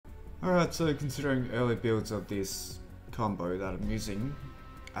Alright, so considering early builds of this combo that I'm using,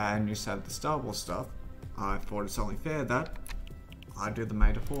 and you said the Star Wars stuff, I thought it's only fair that I do the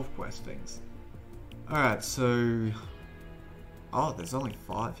May the 4th quest things. Alright, so... Oh, there's only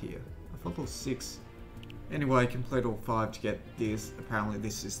 5 here. I thought there was 6. Anyway, complete all 5 to get this. Apparently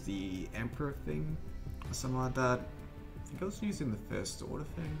this is the Emperor thing, or something like that. I think I was using the First Order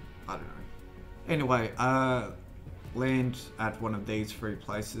thing? I don't know. Anyway, land at one of these 3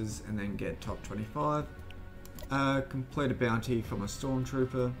 places and then get top 25. Complete a bounty from a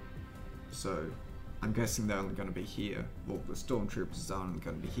stormtrooper. So I'm guessing they're only going to be here. Well, the stormtroopers are only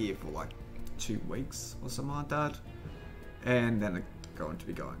going to be here for like 2 weeks or something like that. And then they're going to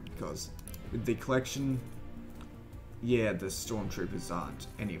be going because with the collection, yeah, the stormtroopers aren't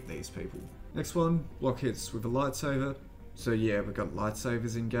any of these people. Next one, block hits with a lightsaber. So yeah, we've got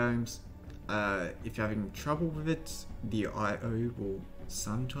lightsabers in games. If you're having trouble with it, the IO will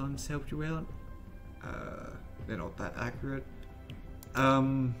sometimes help you out. They're not that accurate.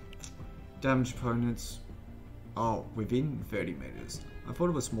 Damage opponents, within 30 meters. I thought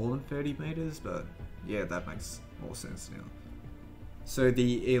it was more than 30 meters, but yeah, that makes more sense now. So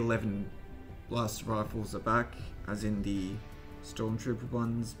the E11 blaster rifles are back, as in the stormtrooper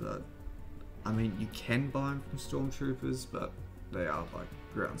ones, but I mean, you can buy them from stormtroopers, but they are like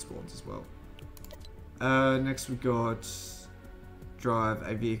ground spawns as well. Next we got drive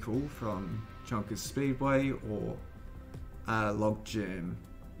a vehicle from Junkers Speedway or Logjam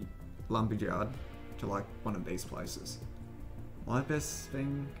Lumberyard to like one of these places. My best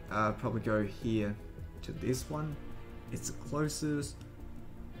thing, probably go here to this one. It's the closest,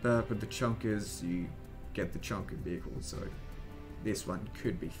 but with the chunkers you get the chunker vehicle, so this one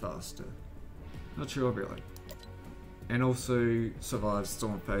could be faster. Not sure really. And also survive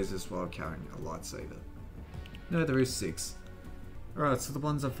storm phases while carrying a lightsaber. No, there is 6. Alright, so the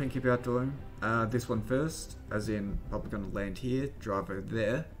ones I'm thinking about doing, this one first, as in probably going to land here, drive over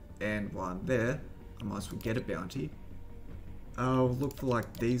there, and while I'm there, I might as well get a bounty. I'll look for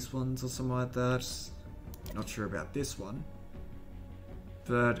like these ones or something like that. Not sure about this one.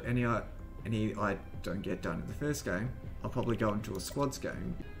 But any I don't get done in the first game, I'll probably go into a squads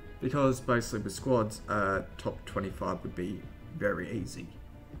game. Because basically with squads, top 25 would be very easy.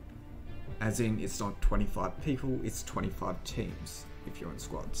 As in, it's not 25 people, it's 25 teams if you're in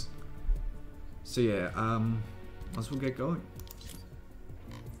squads. So yeah, might as well get going.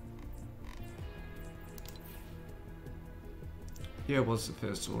 Yeah, it was the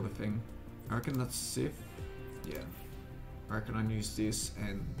First Order thing. I reckon that's Sith. Yeah. I reckon I used this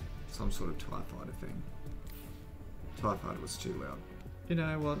and some sort of TIE Fighter thing. TIE Fighter was too loud. You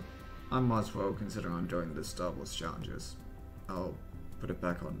know what? I might as well, considering I'm doing the Star Wars challenges. I'll put it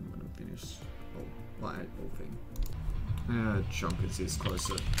back on when I'm finished. Oh, my 8-ball thing. Chunkers is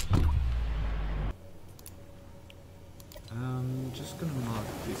closer. Just gonna mark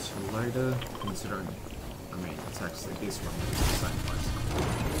this for later, considering, I mean, it's actually this one, but it's the same place.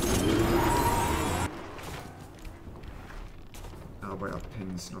 Oh wait, our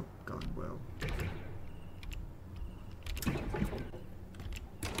pen's not going well.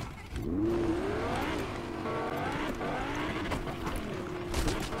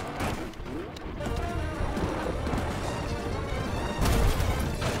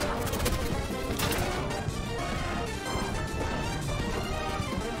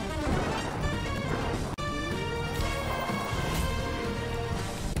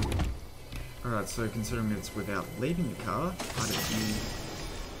 Alright, so considering it's without leaving the car, quite a few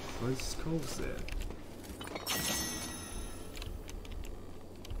close calls there.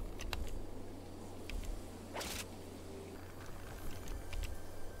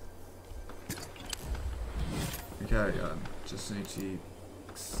 Okay, just need to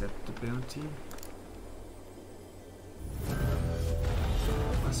accept the bounty.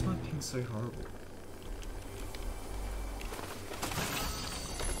 Why is my ping so horrible?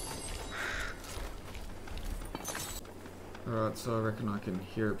 Alright, so I reckon I can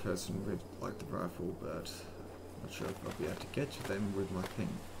hear a person with like the rifle, but I'm not sure if I'll be able to get to them with my thing.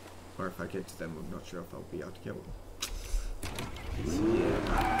 Or if I get to them, I'm not sure if I'll be able to kill them. So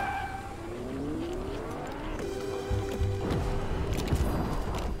yeah.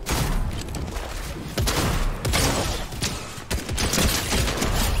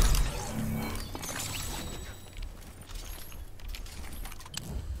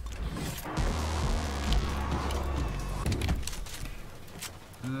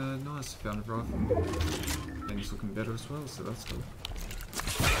 Nice, found a rifle. Things looking better as well, so that's cool.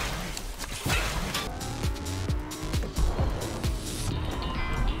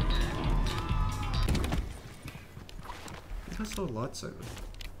 I saw a lightsaber.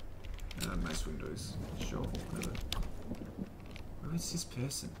 Most windows. Sure, whatever. Where is this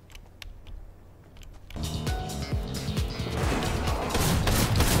person?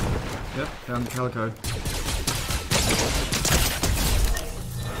 Yep, found the Calico.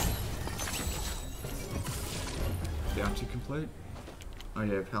 Bounty complete. Oh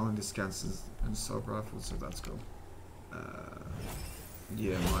yeah, Paladin discounts and assault rifles, so that's cool.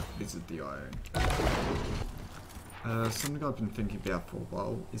 Yeah, might visit the Iron. Something I've been thinking about for a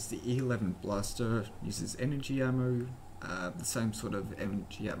while is the E11 blaster uses energy ammo, the same sort of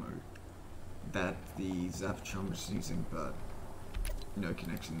energy ammo that the Zapatron was using, but no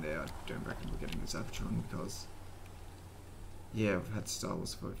connection there. I don't reckon we're getting a Zapatron because, yeah, I've had Star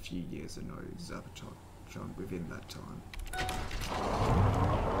Wars for a few years and no Zapatron within that time.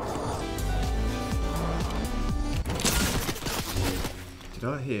 Did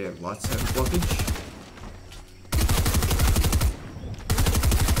I hear lightsaber blockage?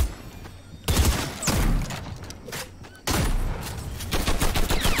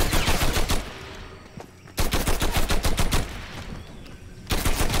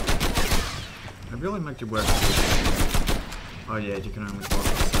 Really make it work. Oh yeah, you can only block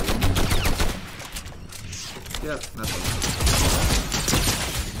it so long. Yeah, that's it.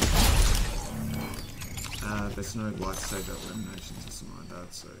 There's no lightsaber eliminations or something like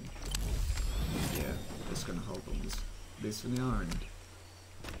that, so yeah, just gonna hold on this for now and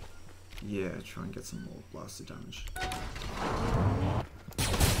yeah, try and get some more blaster damage.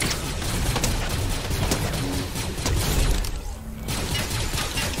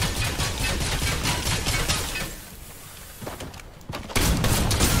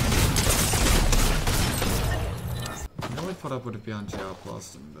 I thought I would have been to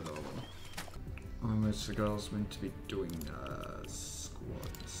outblast them, but oh well. I almost forgot I was meant to be doing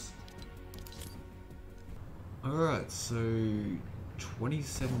squads. Alright, so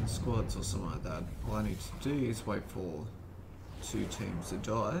 27 squads or something like that. All I need to do is wait for 2 teams to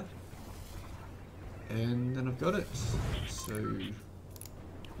die. And then I've got it. So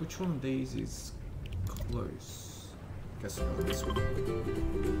which one of these is close? Guess I'll go this one.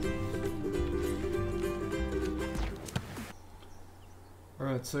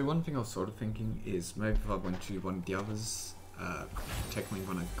 Alright, so one thing I was sort of thinking is maybe if I went to one of the others, technically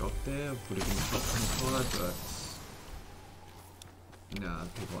when I got there, I would have been top 25, but nah,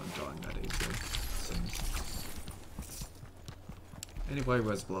 people aren't dying that easily. So. Anyway,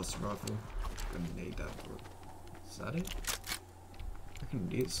 where's the blaster rifle? Gonna need that for it. Is that it? I reckon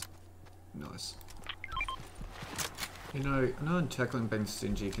it is. Nice. You know, I know I'm tackling being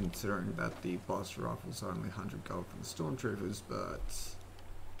stingy considering that the blaster rifles are only 100 gold from the stormtroopers, but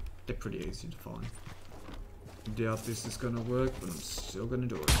they're pretty easy to find. Doubt this is gonna work, but I'm still gonna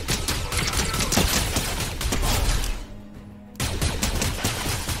do it.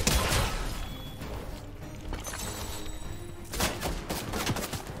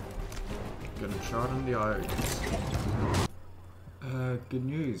 Gonna try it on the IOs. Good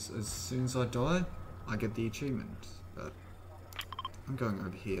news. As soon as I die, I get the achievement. But I'm going over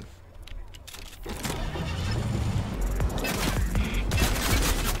here.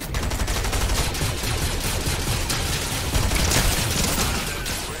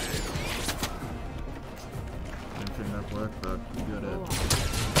 Didn't think that worked, but you got it.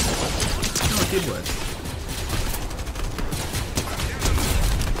 No, it did work.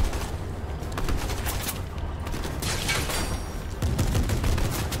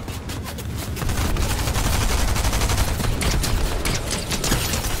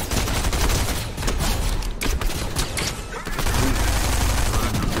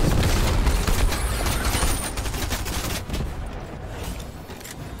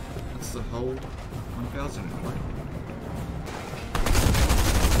 The whole 1000 anyway.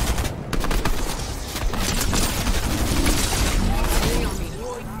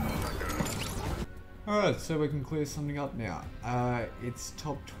 Alright, so we can clear something up now. It's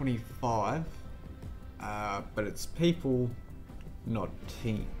top 25, but it's people, not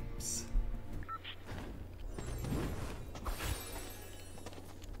teams.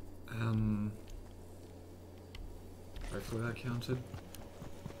 Hopefully that counted.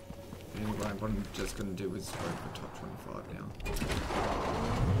 Anyway, what I'm just going to do is vote for top 25 now.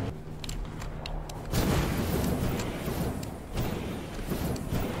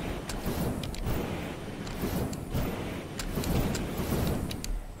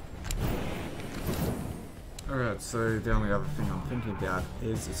 Alright, so the only other thing I'm thinking about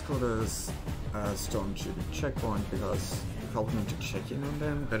is it's called a stormtrooper checkpoint because if I wanted to check in on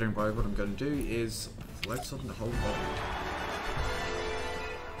them, but anyway, what I'm going to do is flex on the whole bottom.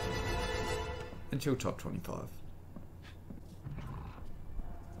 Until top 25.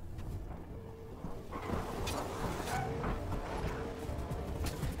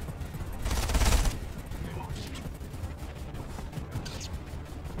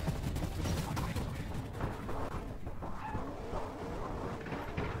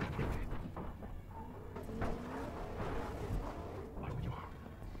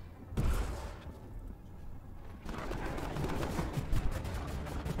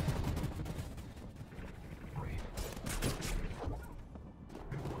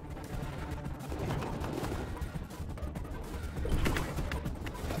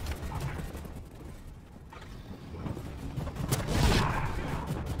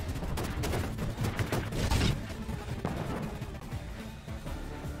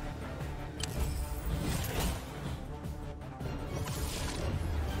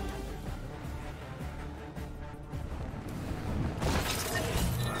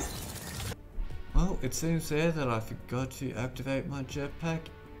 it seems there that I forgot to activate my jetpack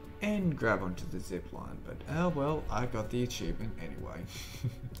and grab onto the zipline, but oh well, I got the achievement anyway.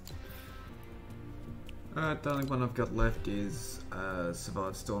 Alright, the only one I've got left is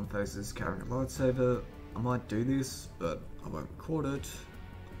survive storm phases carrying a lightsaber. I might do this, but I won't record it.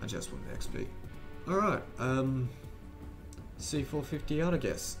 I just want the XP. Alright, C450 out, I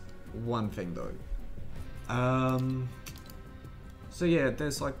guess. One thing though. So yeah,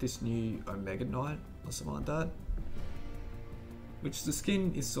 there's like this new Omega Knight or something like that, which the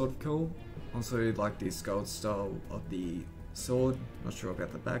skin is sort of cool. Also like this gold style of the sword, not sure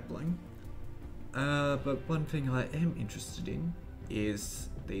about the back bling. But one thing I am interested in is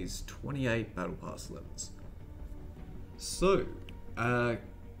these 28 battle pass levels. So, might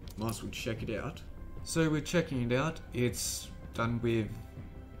as well check it out. So we're checking it out, it's done with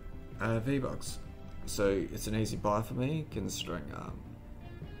V-Bucks. So it's an easy buy for me, considering I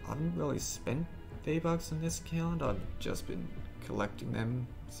haven't really spent V-Bucks on this account. I've just been collecting them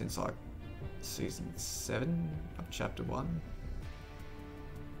since like season 7 of chapter 1.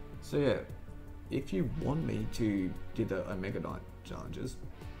 So yeah, if you want me to do the Omega Knight challenges,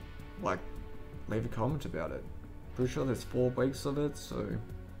 like, leave a comment about it. Pretty sure there's 4 weeks of it, so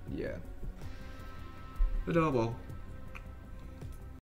yeah. But oh well,